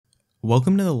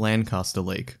Welcome to the Lancaster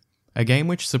leak, a game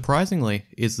which surprisingly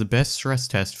is the best stress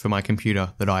test for my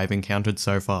computer that I have encountered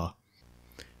so far.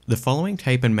 The following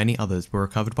tape and many others were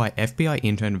recovered by FBI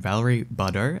intern Valerie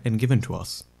Bardot and given to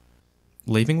us.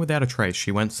 Leaving without a trace,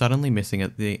 she went suddenly missing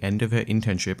at the end of her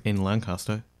internship in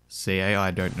Lancaster. CA,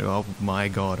 I don't know, oh my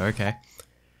god, okay.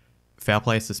 Foul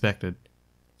play suspected.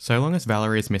 So long as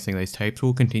Valerie is missing, these tapes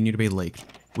will continue to be leaked.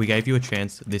 We gave you a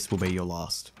chance, this will be your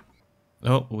last.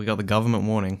 Oh, we got the government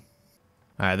warning.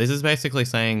 Alright, this is basically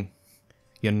saying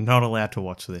you're not allowed to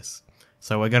watch this.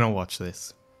 So we're gonna watch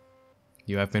this.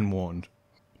 You have been warned.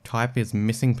 Type is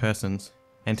missing persons.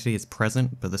 Entity is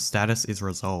present, but the status is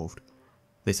resolved.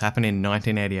 This happened in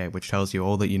 1988, which tells you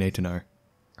all that you need to know.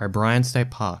 O'Brien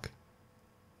State Park.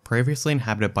 Previously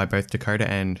inhabited by both Dakota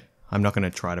and... I'm not going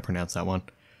to try to pronounce that one.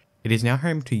 It is now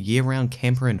home to year-round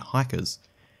camper and hikers.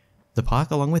 The park,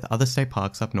 along with other state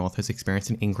parks up north, has experienced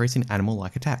an increase in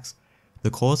animal-like attacks. The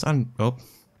cause oh,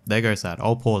 there goes that.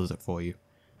 I'll pause it for you.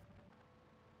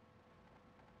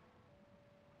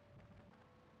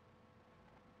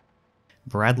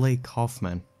 Bradley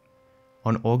Kaufman.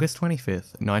 On August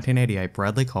 25th, 1988,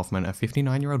 Bradley Kaufman, a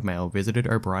 59-year-old male, visited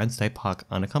O'Brien State Park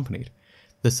unaccompanied.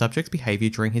 The subject's behaviour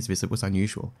during his visit was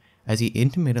unusual, as he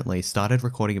intermittently started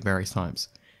recording at various times.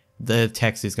 The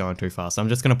text is going too fast. I'm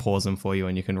just going to pause them for you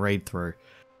and you can read through.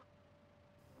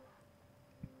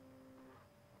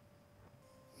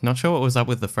 Not sure what was up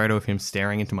with the photo of him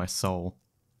staring into my soul.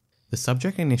 The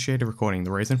subject initiated recording.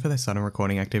 The reason for their sudden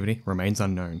recording activity remains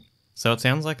unknown. So it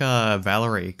sounds like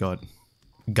Valerie got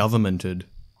governmented,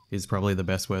 is probably the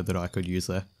best word that I could use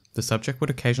there. The subject would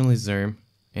occasionally zoom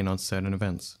in on certain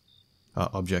events.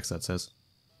 Objects, that says.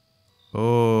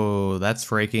 Oh, that's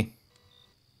freaky.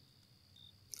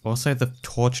 Also, the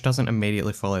torch doesn't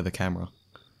immediately follow the camera.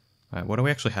 Alright, what do we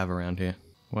actually have around here?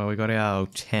 Well, we got our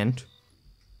tent.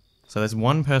 So there's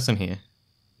one person here,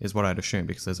 is what I'd assume,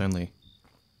 because there's only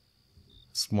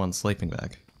one sleeping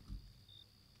bag.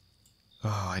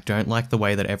 Oh, I don't like the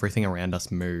way that everything around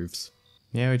us moves.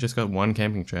 Yeah, we just got one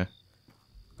camping chair.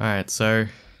 Alright, so...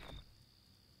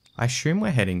 I assume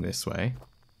we're heading this way.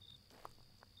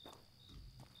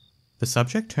 The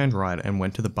subject turned right and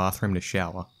went to the bathroom to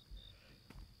shower.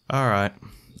 Alright,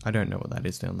 I don't know what that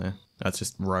is down there. That's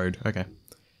just road, okay.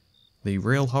 The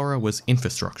real horror was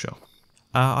infrastructure.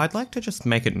 I'd like to just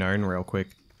make it known real quick.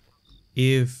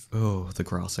 Oh, the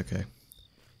grass, okay.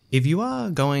 If you are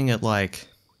going at like,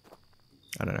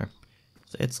 I don't know,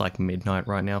 it's like midnight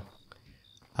right now.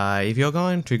 If you're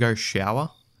going to go shower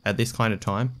at this kind of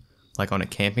time, like on a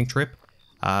camping trip,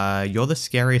 you're the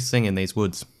scariest thing in these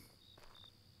woods.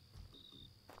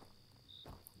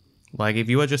 Like if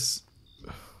you are just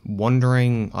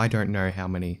wandering, I don't know how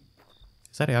many,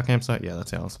 is that our campsite? Yeah,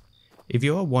 that's ours. If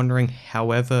you're wandering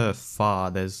however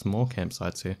far, there's more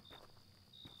campsites here.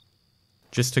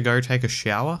 Just to go take a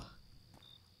shower,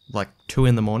 like 2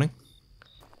 in the morning.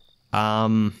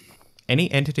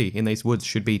 Any entity in these woods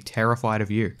should be terrified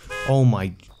of you. Oh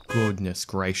my goodness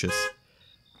gracious.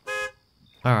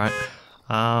 Alright.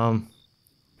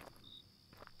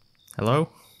 Hello?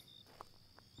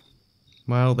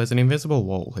 Well, there's an invisible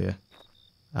wall here.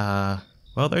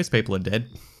 Well, those people are dead.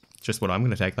 Just what I'm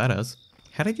gonna take that as.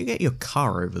 How did you get your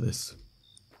car over this?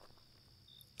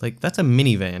 Like, that's a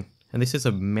minivan, and this is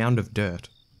a mound of dirt.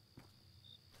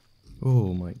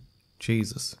 Oh my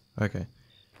Jesus. Okay.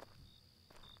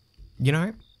 You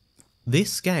know,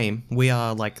 this game, we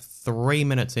are like 3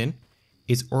 minutes in,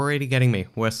 is already getting me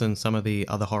worse than some of the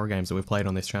other horror games that we've played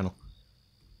on this channel.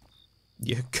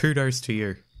 Yeah, kudos to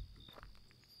you.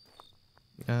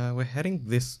 We're heading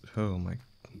this... Oh my...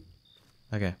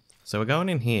 Okay, so we're going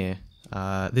in here.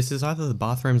 This is either the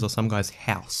bathrooms or some guy's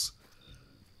house.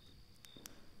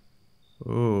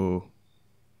 Ooh.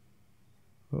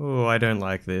 Ooh, I don't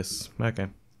like this. Okay.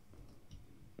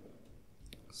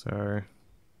 So...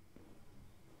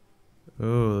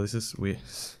 Ooh, this is weird.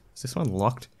 Is this one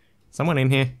locked? Someone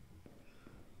in here?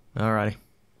 Alrighty.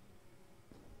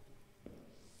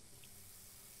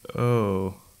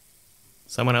 Oh.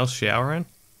 Someone else showering?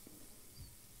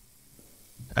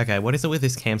 Okay, what is it with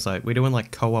this campsite? We're doing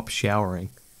like co-op showering.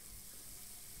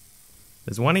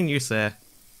 There's one in use there.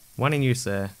 One in use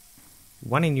there.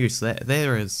 One in use there.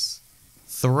 There is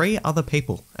 3 other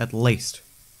people, at least,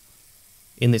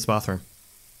 in this bathroom.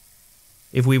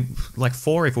 If we, like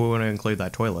 4 if we want to include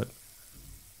that toilet.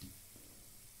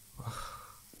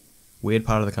 Weird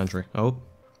part of the country. Oh,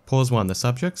 pause 1. The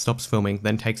subject stops filming,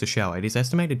 then takes a shower. It is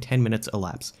estimated 10 minutes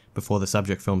elapse before the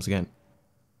subject films again.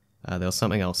 There was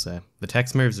something else there. The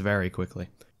text moves very quickly.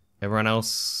 Everyone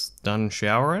else done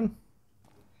showering?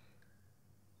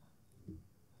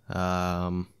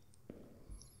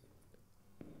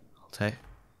 Hey,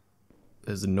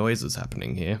 there's noises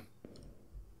happening here.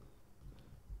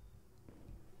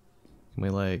 Can we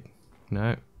like,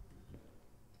 no.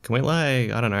 Can we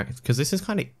like, I don't know, because this is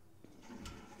kind of,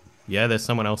 yeah, there's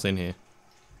someone else in here.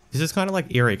 This is kind of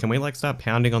like eerie. Can we like start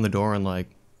pounding on the door and like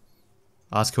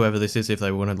ask whoever this is if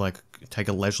they want to like take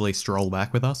a leisurely stroll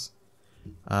back with us?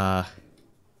 It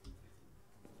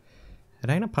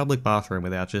ain't a public bathroom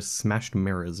without just smashed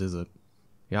mirrors, is it?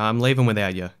 Yeah, I'm leaving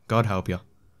without you. God help you.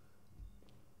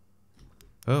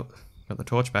 Oh, got the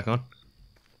torch back on.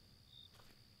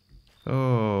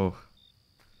 Oh.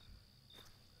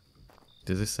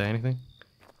 Does this say anything?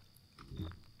 But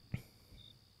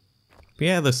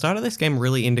yeah, the start of this game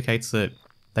really indicates that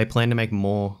they plan to make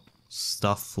more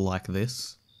stuff like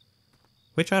this.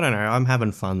 Which, I don't know, I'm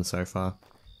having fun so far.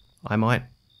 I might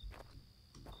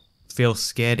feel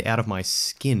scared out of my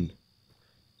skin.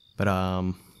 But,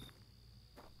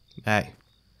 hey,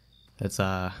 that's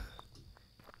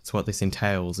what this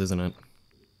entails, isn't it?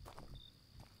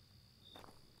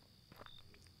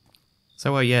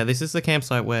 So, yeah, this is the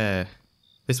campsite where,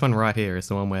 this one right here is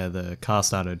the one where the car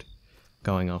started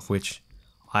going off, which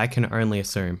I can only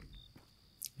assume.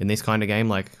 In this kind of game,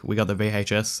 like, we got the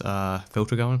VHS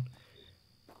filter going.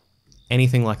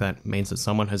 Anything like that means that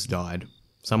someone has died.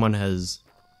 Someone has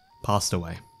passed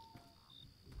away.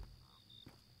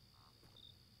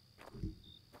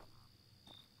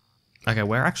 Okay,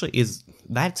 where actually is...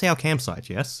 That's our campsite,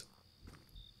 yes?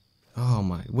 Oh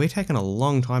my... We're taking a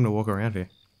long time to walk around here.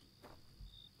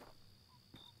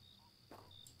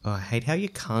 Oh, I hate how you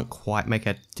can't quite make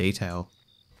out detail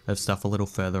of stuff a little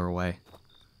further away.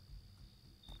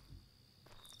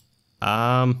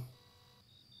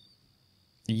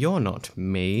 You're not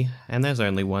me, and there's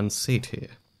only one seat here.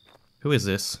 Who is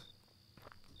this?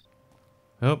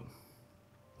 Oh.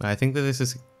 I think that this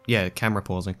is... Yeah, camera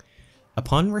pausing.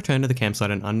 Upon return to the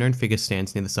campsite, an unknown figure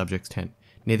stands near the subject's tent.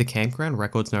 Near the campground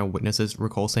records, no witnesses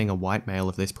recall seeing a white male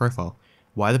of this profile.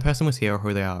 Why the person was here or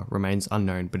who they are remains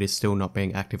unknown, but is still not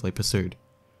being actively pursued.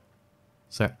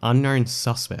 So, unknown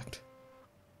suspect.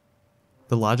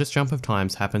 The largest jump of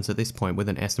times happens at this point with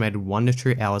an estimated 1 to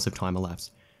 2 hours of time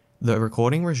elapsed. The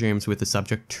recording resumes with the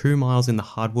subject 2 miles in the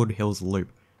Hardwood Hills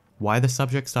loop. Why the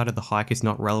subject started the hike is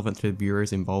not relevant to the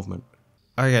Bureau's involvement.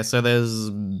 Okay, so there's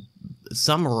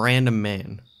some random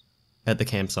man at the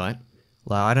campsite.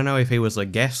 Like, I don't know if he was a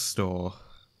guest or...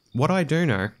 What I do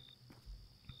know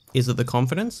is that the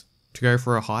confidence to go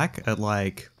for a hike at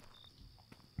like,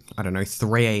 I don't know,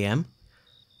 3 AM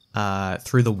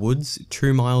through the woods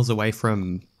 2 miles away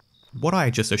from what I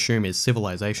just assume is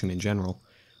civilization in general,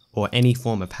 or any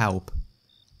form of help.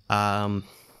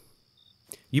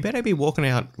 You better be walking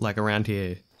out like around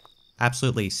here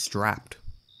absolutely strapped.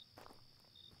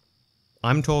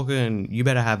 I'm talking, you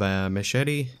better have a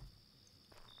machete,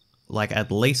 like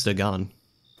at least a gun.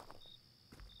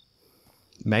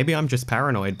 Maybe I'm just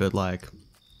paranoid, but like,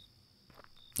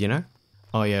 you know?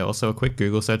 Oh yeah, also a quick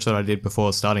Google search that I did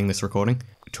before starting this recording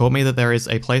taught me that there is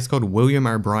a place called William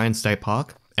O'Brien State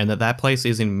Park, and that place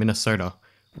is in Minnesota,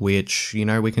 which, you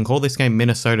know, we can call this game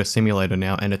Minnesota Simulator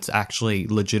now, and it's actually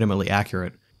legitimately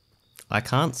accurate. I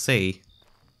can't see,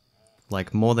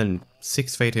 like, more than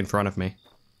 6 feet in front of me,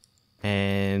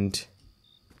 and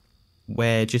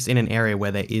we're just in an area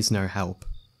where there is no help.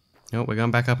 Oh, we're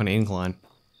going back up an incline.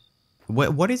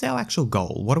 What is our actual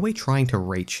goal? What are we trying to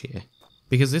reach here?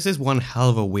 Because this is one hell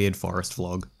of a weird forest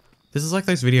vlog. This is like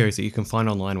those videos that you can find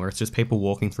online where it's just people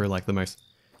walking through like the most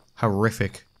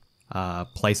horrific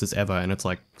places ever, and it's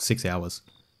like 6 hours.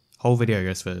 Whole video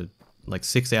goes for like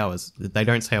 6 hours. They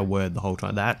don't say a word the whole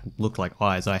time. That looked like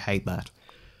eyes. I hate that.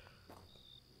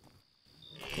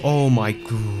 Oh my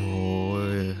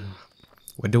god.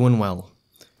 We're doing well.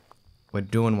 We're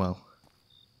doing well.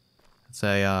 It's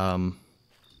a,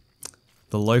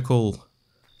 the local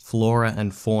flora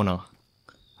and fauna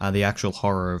are the actual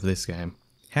horror of this game.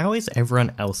 How is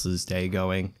everyone else's day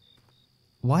going?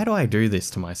 Why do I do this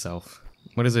to myself?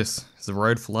 What is this? Is the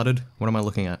road flooded? What am I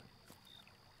looking at?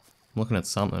 I'm looking at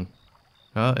something.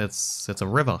 Oh, it's a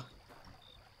river.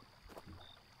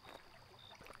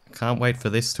 Can't wait for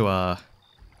this to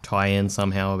tie in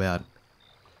somehow about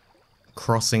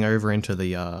crossing over into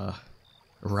the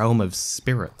realm of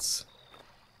spirits.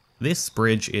 This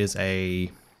bridge is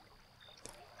a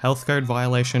health code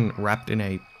violation wrapped in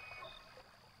a...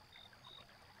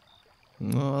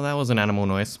 Oh, that was an animal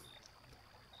noise.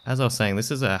 As I was saying,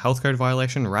 this is a health code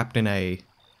violation wrapped in a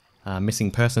missing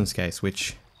persons case,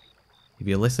 which, if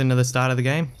you listen to the start of the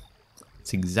game,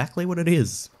 it's exactly what it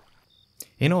is.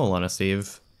 In all honesty,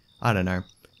 if, I don't know,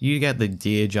 you get the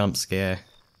deer jump scare,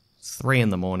 it's 3 in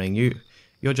the morning,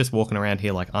 you're just walking around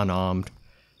here like unarmed,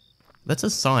 That's a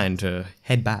sign to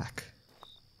head back.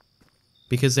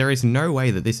 Because there is no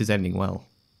way that this is ending well.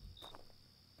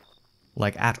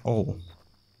 Like, at all.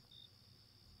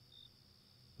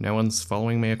 No one's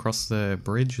following me across the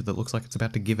bridge that looks like it's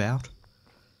about to give out.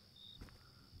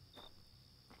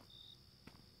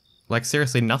 Like,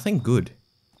 seriously, nothing good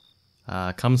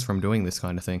comes from doing this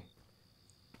kind of thing.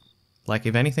 Like,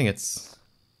 if anything, it's...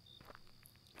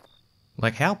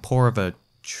 Like, how poor of a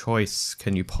choice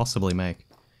can you possibly make?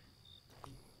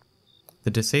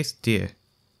 The deceased deer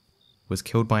was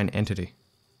killed by an entity.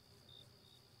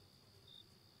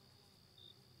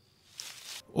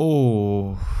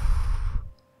 Oh.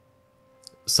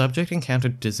 Subject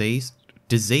encountered diseased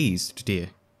deer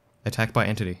attacked by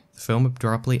entity. The film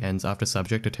abruptly ends after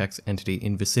subject attacks entity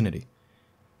in vicinity.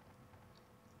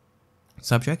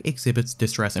 Subject exhibits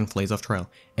distress and flees off trail.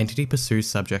 Entity pursues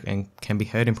subject and can be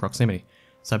heard in proximity.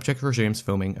 Subject resumes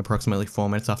filming approximately 4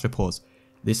 minutes after pause.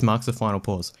 This marks the final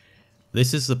pause.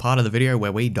 This is the part of the video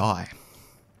where we die.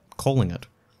 Calling it.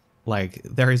 Like,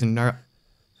 there is no...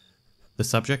 The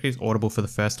subject is audible for the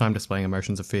first time, displaying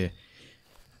emotions of fear.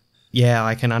 Yeah,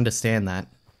 I can understand that.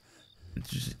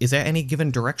 Is there any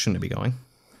given direction to be going?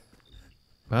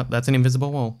 Well, that's an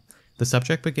invisible wall. The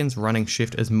subject begins running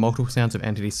shift as multiple sounds of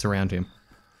entities surround him.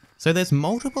 So there's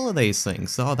multiple of these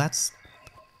things. Oh, that's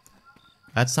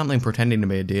something pretending to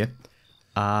be a deer.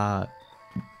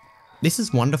 This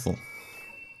is wonderful.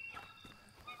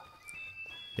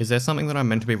 Is there something that I'm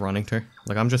meant to be running to?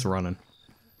 Like, I'm just running.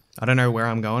 I don't know where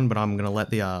I'm going, but I'm gonna let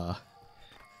the,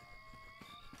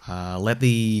 I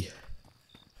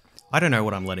don't know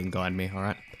what I'm letting guide me,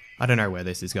 alright? I don't know where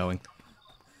this is going.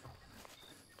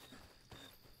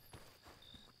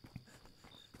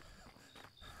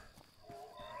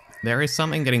 There is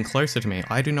something getting closer to me.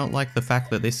 I do not like the fact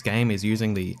that this game is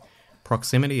using the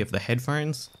proximity of the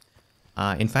headphones.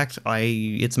 In fact,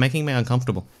 it's making me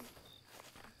uncomfortable.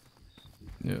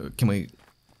 Can we...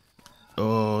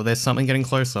 Oh, there's something getting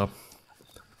closer.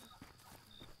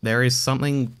 There is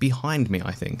something behind me,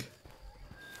 I think.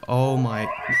 Oh my...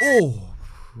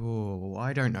 Oh,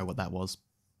 I don't know what that was.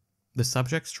 The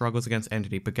subject struggles against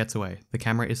entity, but gets away. The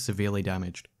camera is severely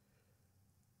damaged.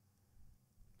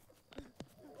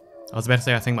 I was about to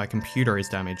say I think my computer is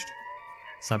damaged.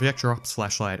 Subject drops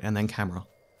flashlight and then camera.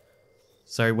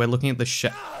 So we're looking at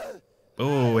the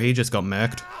Oh, he just got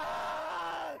murked.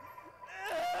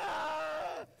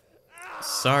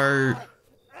 So...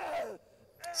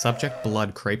 Subject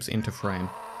blood creeps into frame.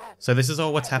 So this is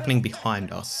all what's happening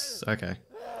behind us. Okay.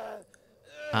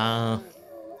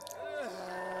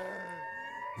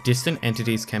 Distant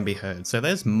entities can be heard. So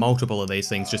there's multiple of these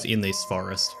things just in this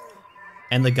forest.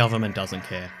 And the government doesn't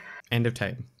care. End of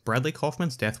tape. Bradley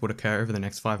Kaufman's death would occur over the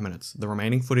next 5 minutes. The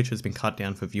remaining footage has been cut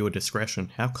down for viewer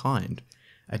discretion. How kind.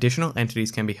 Additional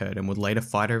entities can be heard and would later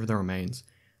fight over the remains.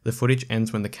 The footage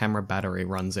ends when the camera battery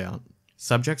runs out.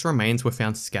 Subject's remains were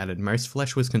found scattered. Most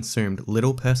flesh was consumed.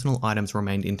 Little personal items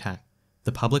remained intact.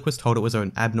 The public was told it was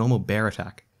an abnormal bear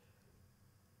attack.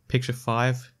 Picture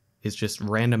 5 is just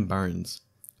random bones.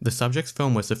 The subject's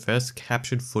film was the first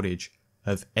captured footage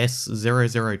of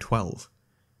S0012.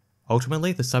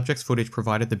 Ultimately, the subject's footage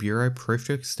provided the Bureau proof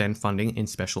to extend funding in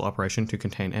special operation to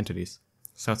contain entities.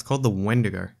 So it's called the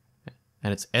Wendigo,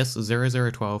 and it's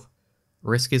S0012.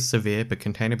 Risk is severe, but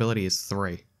containability is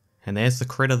 3. And there's the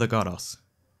critter that got us.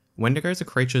 Wendigos are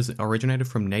creatures that originated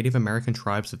from Native American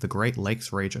tribes of the Great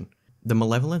Lakes region. The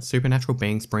malevolent supernatural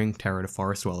beings bring terror to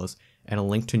forest dwellers and are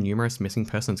linked to numerous missing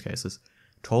persons cases.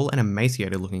 Tall and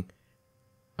emaciated looking.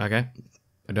 Okay,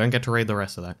 I don't get to read the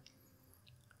rest of that.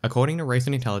 According to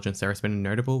recent intelligence, there has been a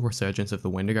notable resurgence of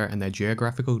the Wendigo and their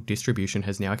geographical distribution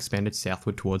has now expanded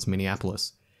southward towards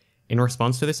Minneapolis. In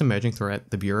response to this emerging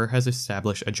threat, the Bureau has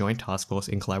established a joint task force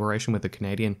in collaboration with the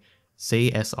Canadian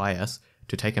CSIS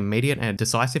to take immediate and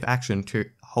decisive action to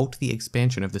halt the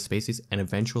expansion of the species and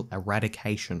eventual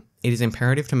eradication. It is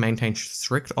imperative to maintain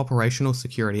strict operational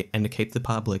security and to keep the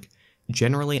public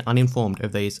generally uninformed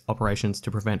of these operations to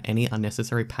prevent any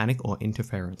unnecessary panic or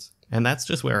interference. And that's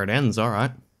just where it ends,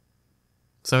 alright.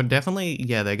 So definitely,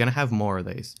 yeah, they're going to have more of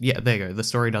these. Yeah, there you go, the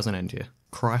story doesn't end here.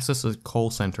 Crisis Call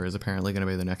Center is apparently going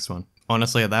to be the next one.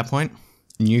 Honestly, at that point,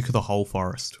 nuke the whole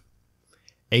forest.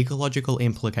 Ecological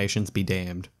implications be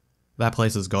damned. That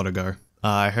place has got to go.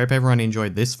 I hope everyone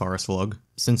enjoyed this forest vlog.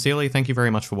 Sincerely, thank you very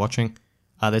much for watching.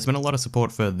 There's been a lot of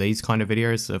support for these kind of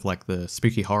videos of like the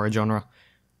spooky horror genre.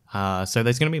 So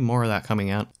there's going to be more of that coming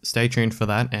out. Stay tuned for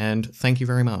that, and thank you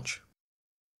very much.